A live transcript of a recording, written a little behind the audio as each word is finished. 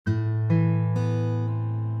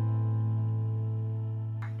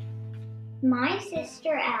My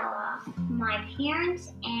sister Ella, my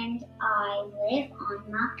parents, and I live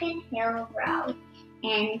on Muffin Hill Road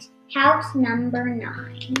and house number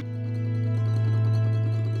 9.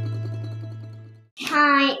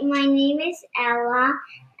 Hi, my name is Ella.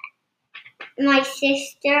 My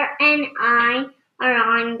sister and I are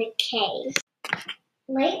on the case.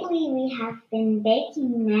 Lately, we have been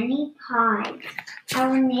baking many pies.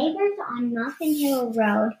 Our neighbors on Muffin Hill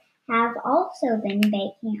Road have also been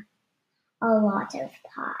baking a lot of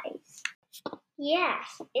pies.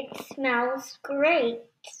 Yes, it smells great.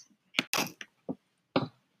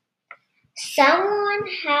 Someone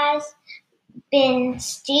has been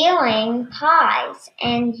stealing pies,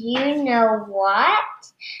 and you know what?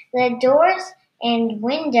 The doors and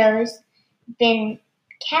windows been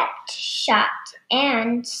kept shut,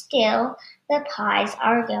 and still the pies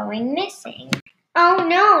are going missing. Oh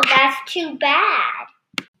no, that's too bad.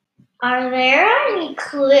 Are there any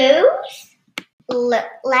clues?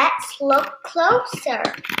 Let's look closer.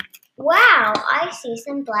 Wow, I see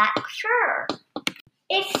some black fur.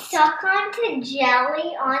 It's stuck onto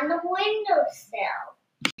jelly on the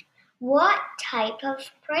windowsill. What type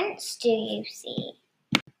of prints do you see?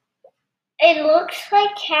 It looks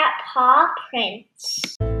like cat paw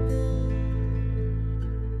prints.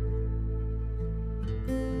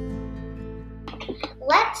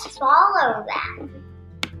 Let's follow them.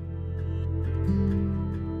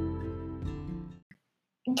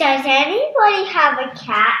 Does anybody have a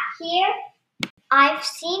cat here? I've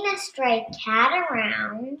seen a stray cat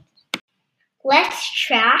around. Let's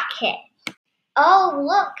track it. Oh,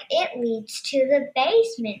 look, it leads to the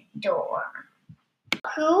basement door.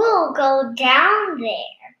 Who will go down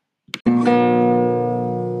there?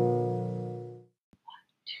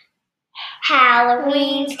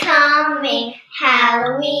 Halloween's coming,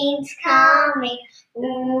 Halloween's coming.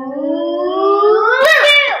 Ooh.